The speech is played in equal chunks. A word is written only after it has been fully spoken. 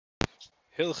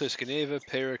Hilchis Geneva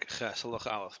Perik Ches Halach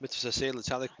Aleph. Mitzvah Saseh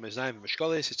L'Tzadik Meznayim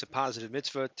Mishkoles. It's a positive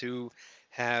mitzvah to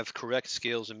have correct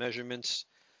scales and measurements.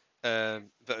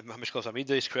 Mishkoles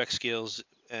Amidas, correct scales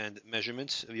and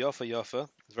measurements. Yafa Yafa,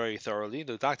 very thoroughly.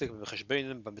 The L'Taktik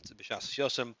B'Cheshbenim B'Shas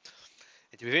Yosem, and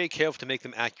to be very careful to make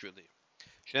them accurately.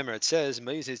 Shemar, it says,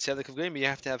 you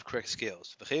have to have correct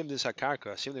scales. Assuming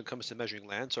when it comes to measuring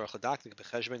land, so you have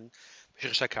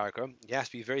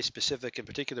to be very specific, in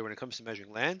particular when it comes to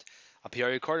measuring land.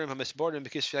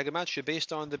 Because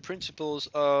based on the principles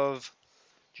of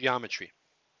geometry.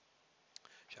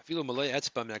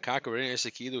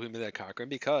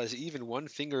 Because even one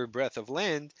finger breadth of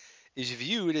land is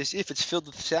viewed as if it's filled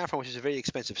with saffron, which is a very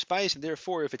expensive spice, and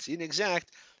therefore, if it's inexact,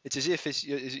 it's as if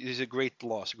it's a great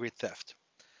loss, a great theft.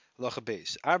 Halacha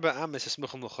base. Arba amas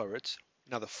esmuchim l'charetz.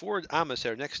 Now the four amas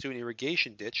are next to an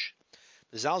irrigation ditch.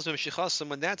 The zalzim shechasim,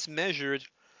 when that's measured,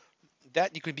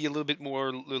 that you can be a little bit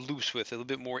more loose with, a little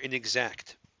bit more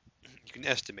inexact. You can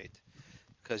estimate.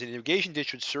 Because an irrigation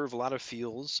ditch would serve a lot of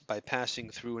fields by passing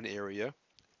through an area,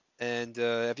 and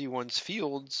everyone's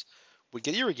fields would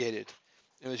get irrigated.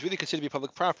 And it was really considered to be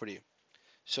public property.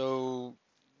 So,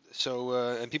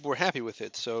 and people were happy with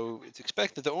it. So it's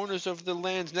expected the owners of the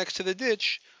lands next to the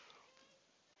ditch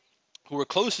who were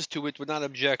closest to it would not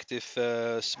object if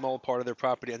a small part of their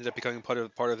property ended up becoming part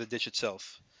of the ditch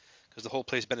itself, because the whole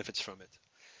place benefits from it.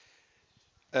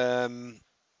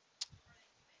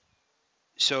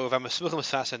 So if I'm a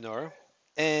smuchim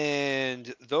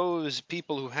and those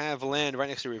people who have land right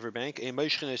next to the riverbank, a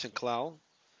moishchenes and klal,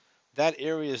 that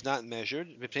area is not measured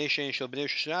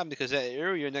because that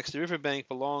area next to the riverbank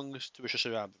belongs to Rosh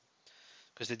Hashanah.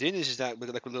 Because the din is that,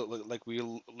 like we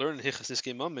learn in Hichas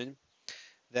Niskei Mammon,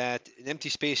 that an empty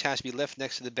space has to be left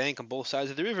next to the bank on both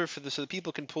sides of the river so the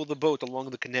people can pull the boat along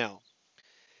the canal,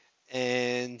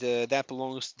 and that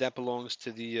belongs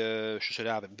to the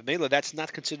Shusharabim. But Mela, that's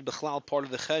not considered Bechlal part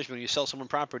of the Chesh. When you sell someone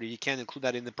property, you can't include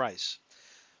that in the price.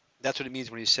 That's what it means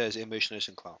when he says Emeshnes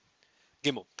and Klal.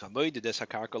 Gimel.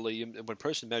 When a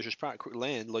person measures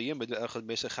land,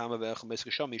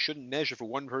 he shouldn't measure for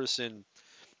one person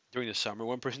during the summer,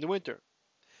 one person in the winter.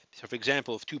 So, for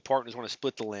example, if two partners want to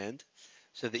split the land,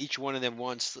 so that each one of them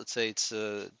wants, let's say it's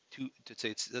a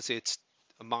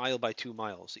mile by 2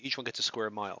 miles. So each one gets a square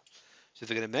mile. So if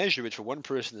they're going to measure it for one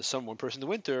person in the summer, one person in the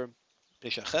winter,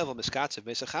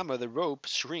 the rope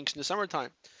shrinks in the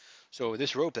summertime. So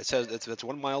this rope that says that's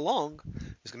 1 mile long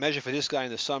is going to measure for this guy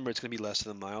in the summer, it's going to be less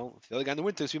than a mile. For the other guy in the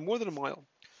winter, it's going to be more than a mile.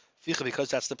 Because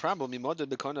that's the problem. If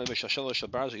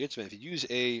you use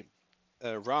a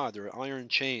rod or an iron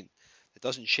chain that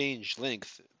doesn't change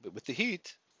length, but with the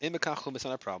heat, it's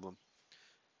not a problem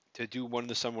to do one in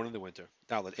the summer, one in the winter.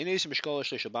 You're not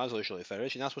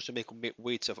supposed to make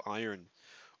weights of iron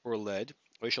or lead,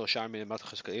 or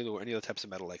any other types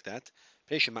of metal like that.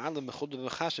 Because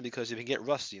they can get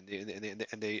rusty and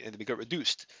they get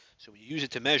reduced. So when you use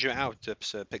it to measure out,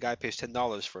 a guy pays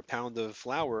 $10 for a pound of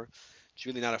flour, it's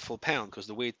really not a full pound because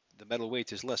the metal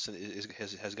weight is less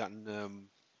has gotten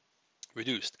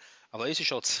reduced.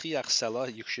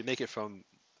 You should make it from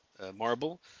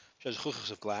marble,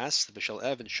 of glass, Vishal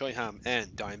Ev and Shoiham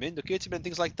and diamond, and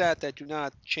things like that do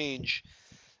not change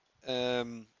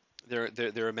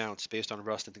their amounts based on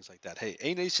rust and things like that. Hey,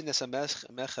 a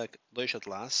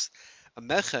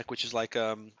mechek, which is like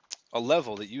a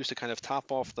level that you use to kind of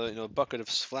top off the bucket of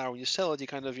flour when you sell it. You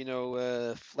kind of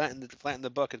flatten the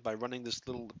bucket by running this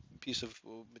little piece of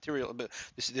material,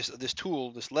 this tool,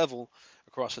 this level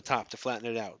across the top to flatten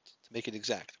it out to make it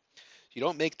exact. You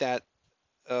don't make that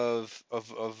of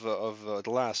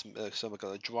glass, some like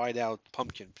a dried out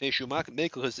pumpkin.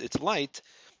 Because it's light,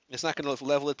 it's not going to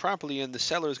level it properly, and the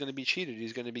seller is going to be cheated.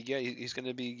 He's going to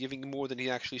be giving more than he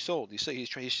actually sold. He's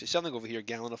selling over here a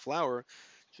gallon of flour.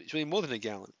 It's really more than a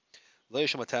gallon.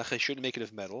 Shouldn't make it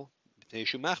of metal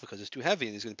because it's too heavy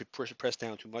and he's going to be pressed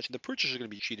down too much, and the purchaser is going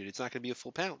to be cheated. It's not going to be a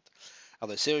full pound.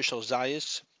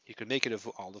 You could make it of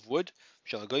olive wood,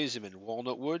 v'shal goyzim and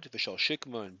walnut wood, v'shal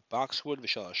shikma and boxwood,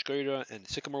 v'shal ashkera and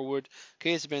sycamore wood,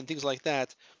 and things like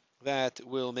that. That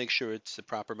will make sure it's the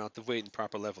proper amount of weight and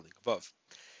proper leveling above.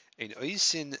 Ein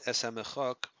oisin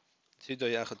esamechak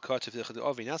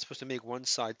you're not supposed to make one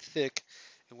side thick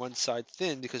and one side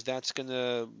thin because that's going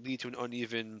to lead to an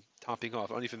uneven topping off,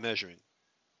 uneven measuring,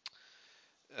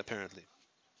 apparently.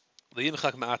 You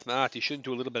shouldn't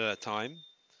do a little bit at a time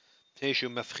because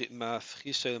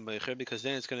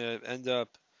then it's going to end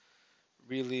up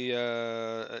really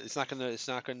it's not going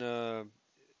to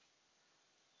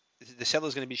the seller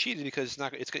is going to be cheated because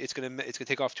it's going to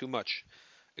take off too much.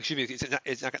 Excuse me,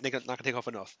 it's not going to take off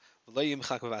enough.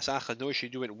 Nor should you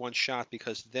do it in one shot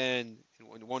because then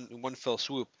in one fell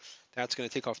swoop, that's going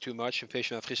to take off too much, and he's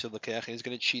going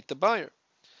to cheat the buyer.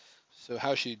 So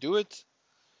how should you do it?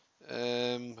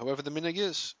 However the minhag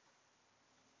is.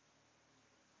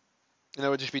 And that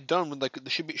would just be done with like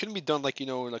shouldn't be done like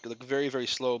like very very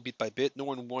slow bit by bit,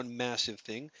 nor in one massive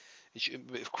thing. It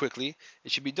should quickly.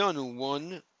 It should be done in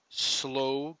one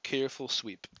slow, careful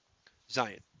sweep.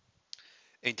 Zion.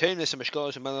 In Tainus and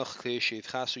Meshkalash and Melech Kliyashiv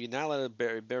Chasu, you're not allowed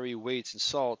to bury weights in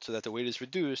salt so that the weight is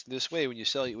reduced. This way, when you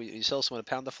sell someone a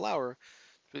pound of flour,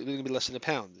 it's going to be less than a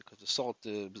pound because the salt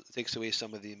takes away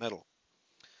some of the metal.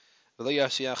 When you're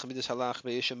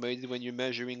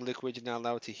measuring liquid, you're not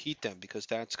allowed to heat them because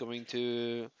that's going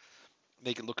to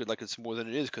make it look like it's more than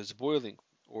it is because it's boiling,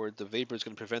 or the vapor is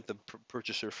going to prevent the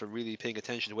purchaser from really paying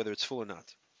attention to whether it's full or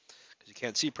not because you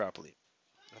can't see properly.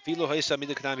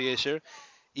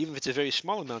 Even if it's a very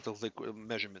small amount of liquid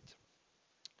measurement.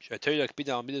 Because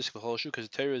the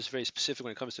Torah is very specific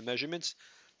when it comes to measurements,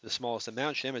 the smallest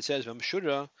amount. Shem, it says,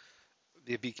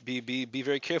 be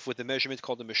very careful with the measurement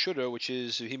called the Meshura, which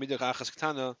is which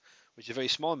is a very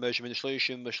small measurement,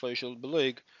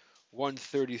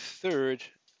 1/33rd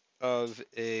of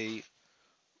a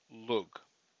lug,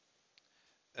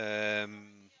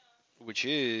 which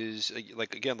is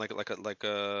like again like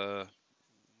an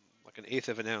eighth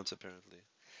of an ounce apparently.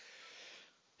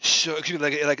 So excuse me,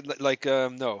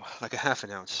 no, like a half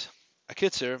an ounce. A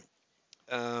kitzer.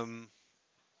 Um,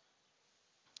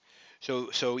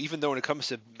 so even though when it comes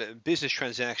to business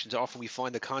transactions, often we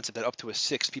find the concept that up to a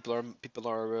sixth people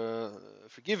are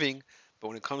forgiving, but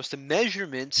when it comes to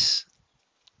measurements,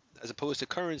 as opposed to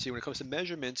currency, when it comes to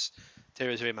measurements, there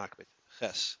is very makbid.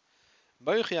 Ches.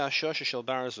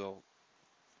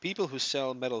 People who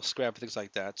sell metal scrap things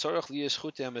like that.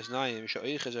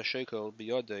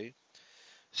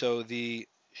 So the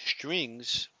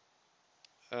strings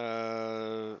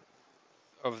of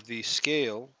the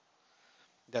scale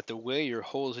that the weigher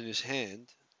holds in his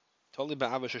hand have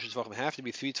to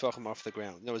be 3 tvachim off the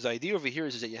ground. Now, his idea over here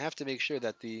is that you have to make sure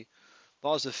that the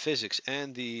laws of physics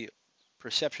and the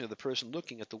perception of the person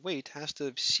looking at the weight has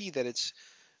to see that it's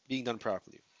being done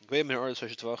properly.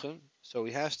 So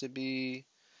he has to be.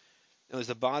 There's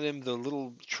the bottom, the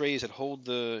little trays that hold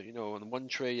the, on one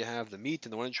tray you have the meat,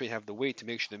 and the one tray you have the weight to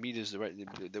make sure the meat is the right,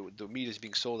 the meat is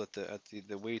being sold at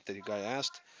the weight that the guy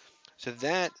asked. So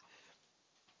that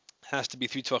has to be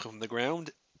 3 tvachim from the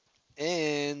ground,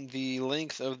 and the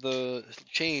length of the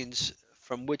chains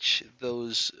from which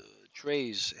those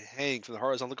trays hang from the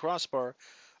horizontal crossbar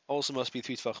also must be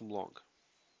 3 tvachim long.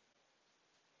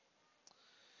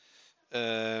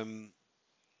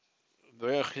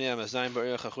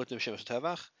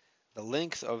 The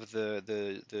length of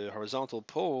the horizontal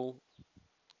pole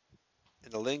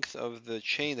and the length of the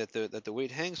chain that the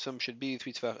weight hangs from should be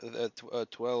 12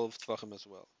 tvachim as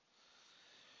well.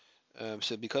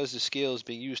 So because the scale is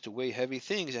being used to weigh heavy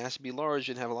things, it has to be large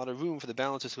and have a lot of room for the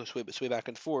balances to sway back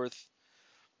and forth.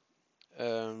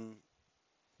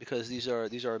 Because these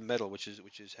are metal, which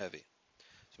is heavy.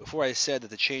 So before I said that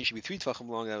the chain should be 3 tvachim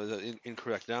long, that was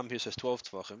incorrect. Now here says 12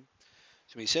 tvachim.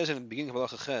 So he says in the beginning of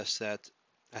Halacha Ches that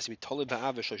it has to be tolid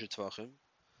ba'avish 3 tvachim,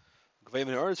 gvayim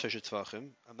and eretz 3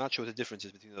 tvachim. I'm not sure what the difference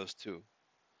is between those two.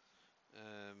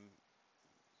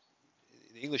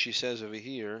 In English, he says over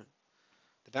here,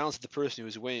 the balance that the person who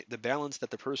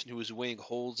is weighing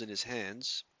holds in his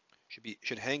hands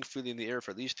should hang freely in the air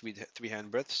for at least three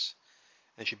hand breadths,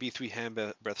 and should be 3 hand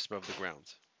breadths above the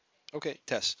ground. Okay,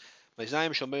 test.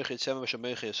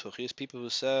 People who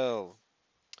sell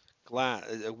glass,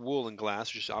 wool and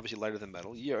glass, which is obviously lighter than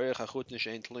metal.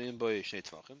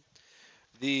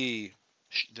 The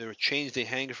chains they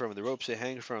hang from, the ropes they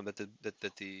hang from, that the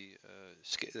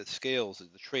scales,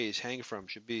 the trays hang from,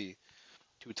 should be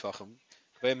 2 tvachim.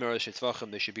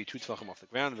 They should be 2 tvachim off the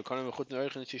ground.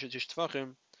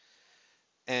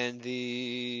 And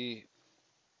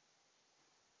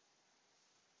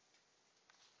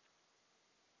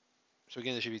so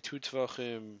again, there should be 2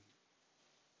 tvachim.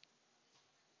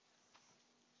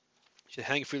 Should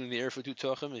hang freely in the air for 2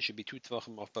 tvachim. It should be 2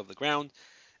 tvachim off above the ground,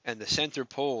 and the center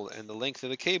pole and the length of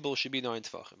the cable should be 9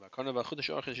 tvachim.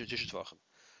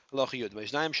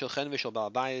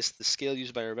 The scale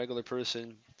used by a regular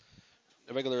person,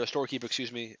 a regular storekeeper,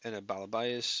 and a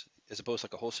balabayas, as opposed to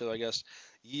like a wholesaler, I guess.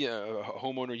 A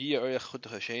homeowner.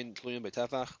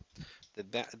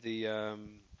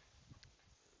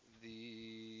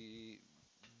 The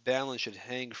balance should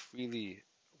hang freely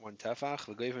 1 tefach,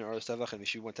 and we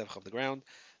should 1 tefach off the ground.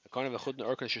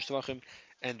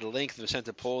 And the length of the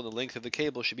center pole and the length of the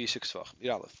cable should be 6 tvachim.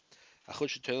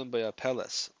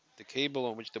 the cable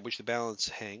on which the balance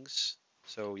hangs.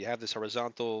 So you have this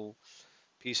horizontal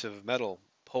piece of metal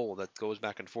pole that goes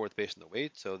back and forth based on the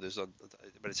weight. So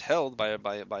but it's held by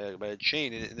a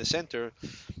chain in the center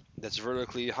that's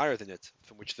vertically higher than it,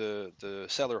 from which the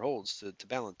seller holds to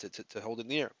balance to hold it in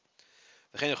the air.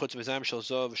 And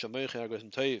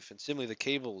similarly, the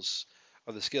cables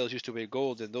of the scales used to weigh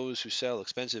gold, and those who sell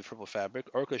expensive purple fabric,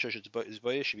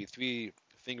 should be 3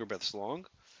 finger breadths long.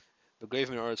 The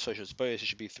graven art such as it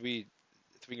should be 3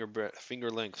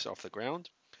 finger lengths off the ground.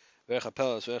 And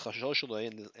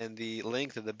the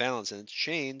length of the balance and its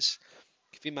chains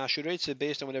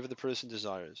based on whatever the person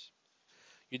desires.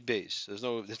 You'd base. There's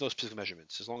no specific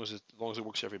measurements as long as it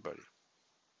works for everybody.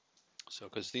 So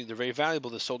because they're very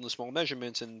valuable, they're sold in small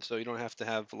measurements, and so you don't have to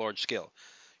have a large scale.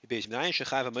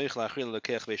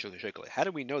 How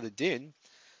do we know the din?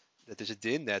 That there's a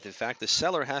din that in fact the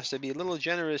seller has to be a little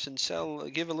generous and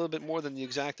give a little bit more than the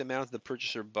exact amount the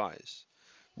purchaser buys.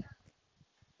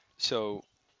 So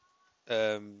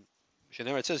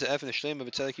it says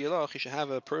he should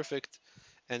have a perfect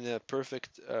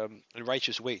and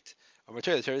righteous weight. The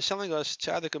Torah is telling us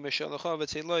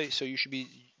so you should be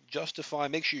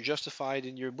justified. Make sure you're justified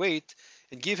in your weight,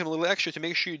 and give him a little extra to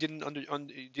make sure you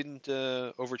didn't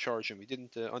overcharge him, you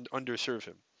didn't underserve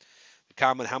him.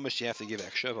 Common, how much do you have to give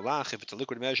extra? If it's a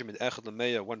liquid measurement,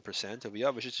 1%.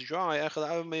 If it's dry,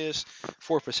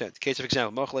 4%. Case of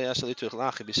example,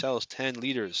 if he sells 10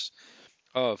 liters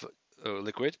of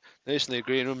liquid, he should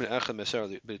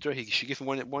give him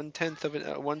one tenth of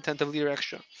a liter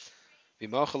extra.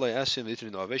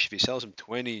 If he sells him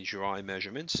 20 dry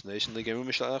measurements,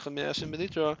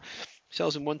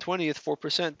 sells him 1/20th,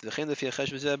 4%.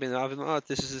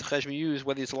 This is the cheshbon used,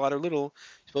 whether it's a lot or little.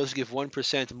 You're supposed to give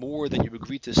 1% more than you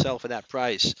agreed to sell for that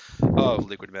price of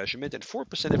liquid measurement, and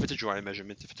 4% if it's a dry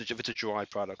measurement, if it's a dry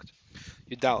product.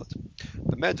 You doubt.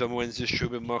 The medva, when this is true,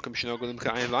 when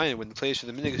the place for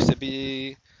the minig is to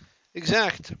be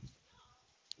exact,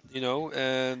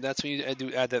 and that's when you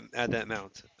add that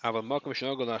amount. In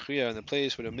the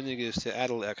place where the minig is to add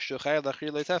a little extra,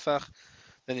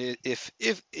 then if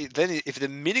the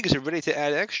minig is ready to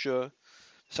add extra,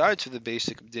 besides for the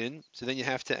basic din, so then you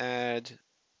have to add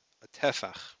a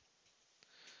tefach.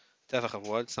 Tefach of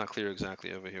what? It's not clear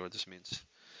exactly over here what this means.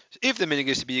 So if the minig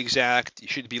is to be exact,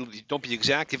 don't be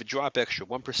exact. Give a drop extra,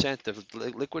 1% of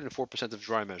liquid and 4% of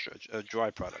dry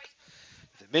product.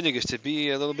 If the minig is to be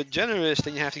a little bit generous,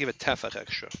 then you have to give a tefach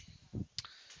extra.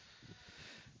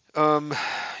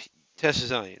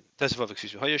 Excuse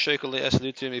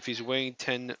me. If he's weighing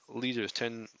 10 liters,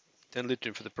 10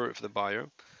 liters for the buyer,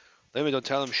 let me don't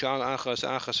tell him shal achas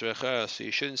achas. So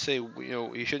you shouldn't say,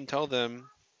 you shouldn't tell them.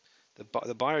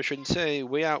 The buyer shouldn't say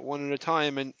weigh out one at a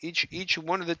time, and each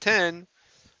one of the 10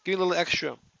 give a little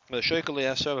extra. He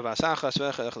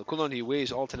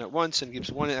weighs all 10 at once and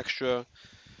gives one extra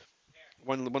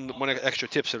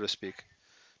tip, so to speak.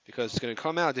 Because it's going to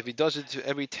come out, if he does it to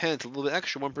every tenth, a little bit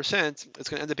extra, 1%, it's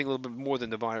going to end up being a little bit more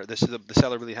than the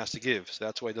seller really has to give. So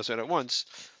that's why he does it at once.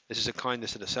 This is a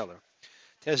kindness to the seller.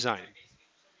 Tez Zayin.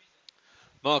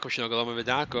 In a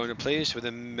place where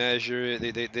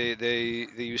they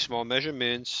use small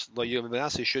measurements,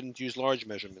 they shouldn't use large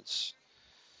measurements.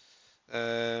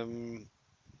 And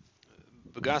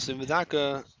if the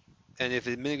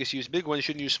minig use big ones, you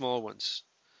shouldn't use small ones.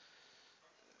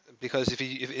 Because if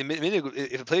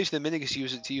a place the minig is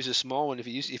to use a small one, if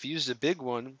he uses a big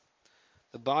one,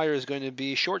 the buyer is going to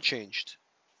be shortchanged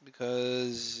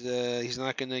because he's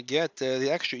not going to get the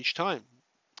extra each time.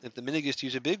 If the minig is to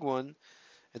use a big one,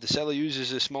 if the seller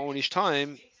uses a small one each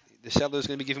time, the seller is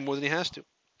going to be giving more than he has to.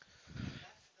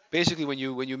 Basically, when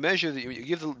you measure, when you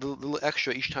give the little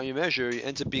extra each time you measure, it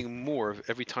ends up being more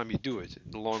every time you do it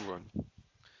in the long run.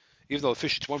 Even though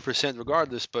officially it's 1%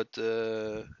 regardless, but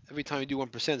every time you do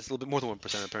 1%, it's a little bit more than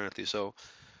 1% apparently. So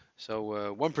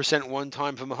 1% one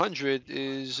time from 100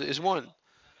 is 1.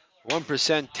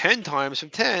 1% 10 times from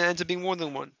 10 ends up being more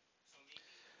than 1.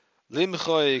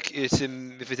 Limchoik, if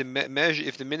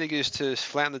the minig is to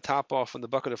flatten the top off on the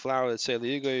bucket of flour, let's say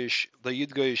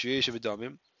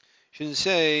shouldn't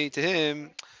say to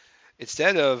him,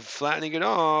 instead of flattening it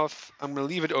off, I'm going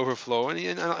to leave it overflow,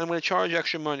 and I'm going to charge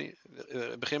extra money.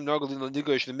 The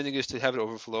minig is to have it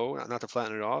overflow, not to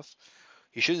flatten it off.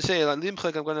 He shouldn't say, I'm going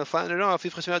to flatten it off,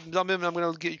 I'm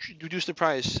going to reduce the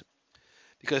price.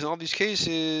 Because in all these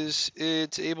cases,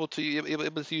 it's able to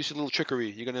use a little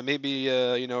trickery. You're going to maybe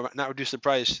not reduce the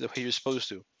price the way you're supposed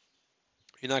to.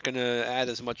 You're not going to add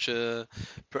as much as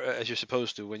you're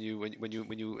supposed to when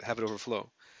you have it overflow.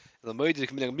 You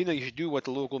should do what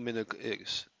the local minhag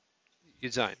is.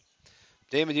 Yudzayin.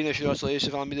 When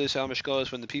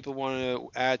the people want to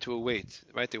add to a weight,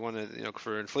 right? They want to,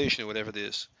 for inflation or whatever it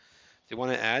is. They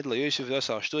want to add. They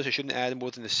shouldn't add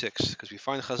more than the 6, because we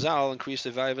find Chazal increase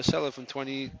the value of a seller from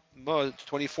 20 ma to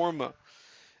 24 ma.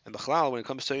 And Bechlal, when it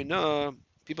comes to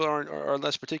people are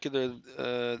less particular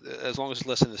as long as it's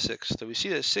less than the 6. So we see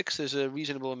that 6 is a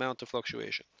reasonable amount of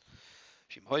fluctuation.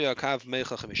 For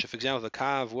example, the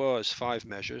kav was 5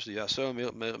 measures. The yaso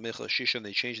mechel shisha, and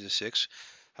they changed it to 6.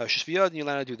 You're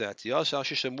allowed to do that. The yasal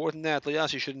shisha more than that,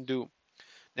 you shouldn't do.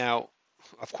 Now,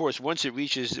 of course, once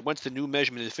the new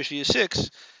measurement officially is 6,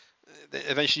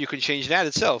 eventually you can change that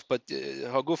itself. But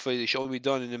hagufa should only be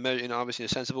done in obviously a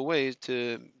sensible way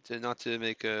to not to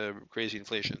make crazy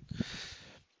inflation.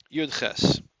 Yud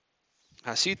ches.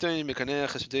 A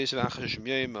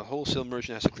wholesale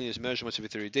merchant has to clean his measurements every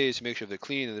 30 days to make sure they're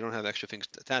clean and they don't have extra things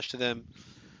attached to them.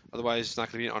 Otherwise, it's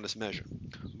not going to be an honest measure.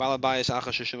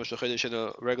 Balabayas and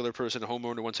a regular person, a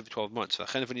homeowner, once every 12 months. A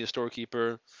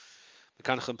storekeeper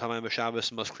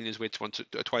must clean his weights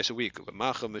twice a week.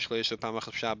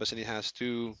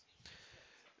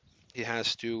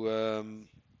 And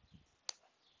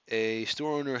a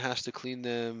store owner has to clean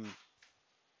them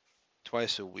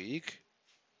twice a week.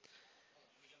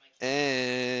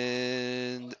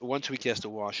 And once a week he has to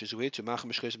wash his weights. He has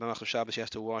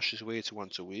to wash his weights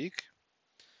once a week.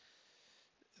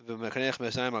 And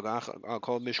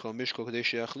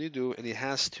he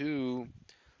has to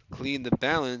clean the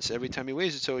balance every time he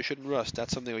weighs it so it shouldn't rust.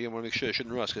 That's something you want to make sure it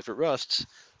shouldn't rust. Because if it rusts,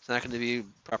 it's not going to be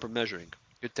proper measuring.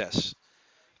 Good test.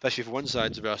 Especially if one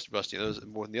side's rusty,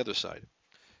 more than the other side.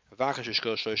 A person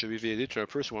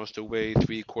wants to weigh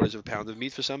 3/4 of a pound of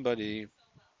meat for somebody.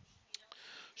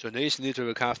 So he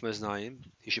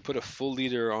should put a full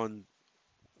liter on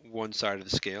one side of the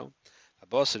scale. On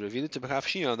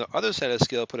the other side of the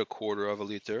scale, put 1/4 of a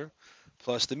liter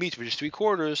plus the meat, which is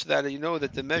 3/4, so that you know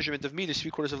that the measurement of meat is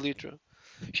 3/4 of a liter.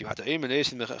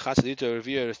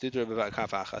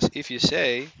 If you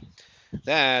say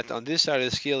that on this side of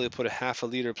the scale you put 1/2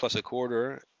 liter plus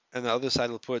 1/4, and the other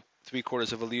side will put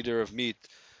 3/4 of a liter of meat,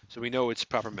 so we know it's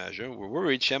proper measure. We're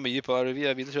worried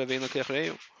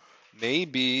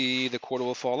maybe the quarter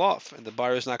will fall off and the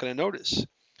buyer is not going to notice,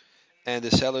 and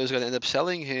the seller is going to end up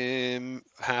selling him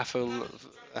half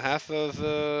of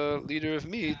a liter of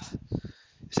meat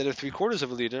instead of 3/4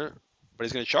 of a liter, but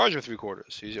he's going to charge him 3/4.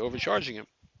 He's overcharging him.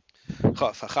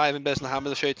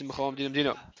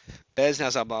 Bez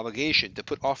has an obligation to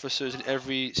put officers in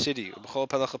every city, in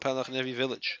every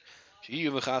village. They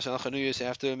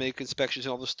have to make inspections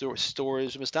in all the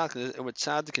stores, make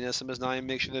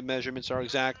sure the measurements are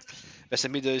exact,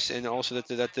 and also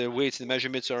that the weights and the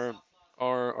measurements are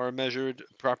measured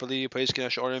properly,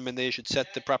 and they should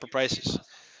set the proper prices. In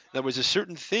other words, there's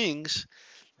certain things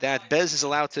that Bez is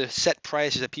allowed to set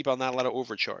prices that people are not allowed to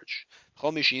overcharge.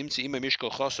 Anybody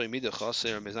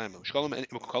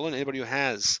who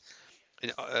has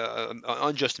an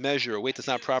unjust measure, a weight that's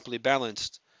not properly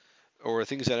balanced, or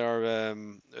things that are or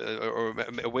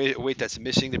a weight that's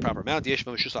missing the proper amount, they're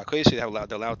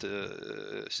allowed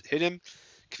to hit him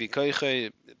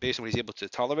based on what he's able to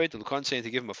tolerate. The Lukan saying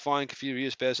to give him a fine as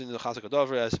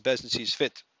Bezin sees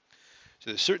fit.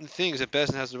 So there's certain things that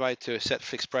Bezin has the right to set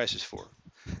fixed prices for.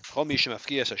 Whoever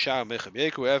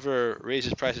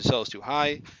raises prices sells too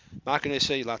high,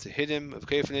 you're allowed to hit him,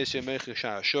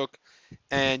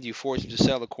 and you force him to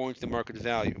sell according to the market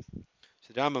value.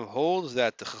 So the Rambam holds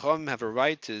that the Chachamim have a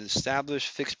right to establish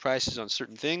fixed prices on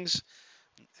certain things,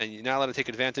 and you're not allowed to take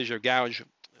advantage or gouge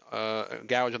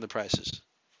on the prices.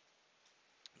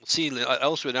 We'll see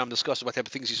elsewhere now discuss what type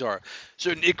of things these are.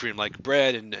 Certain ikrim, like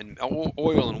bread and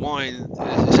oil and wine,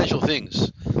 essential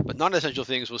things. But non-essential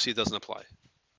things, we'll see it doesn't apply.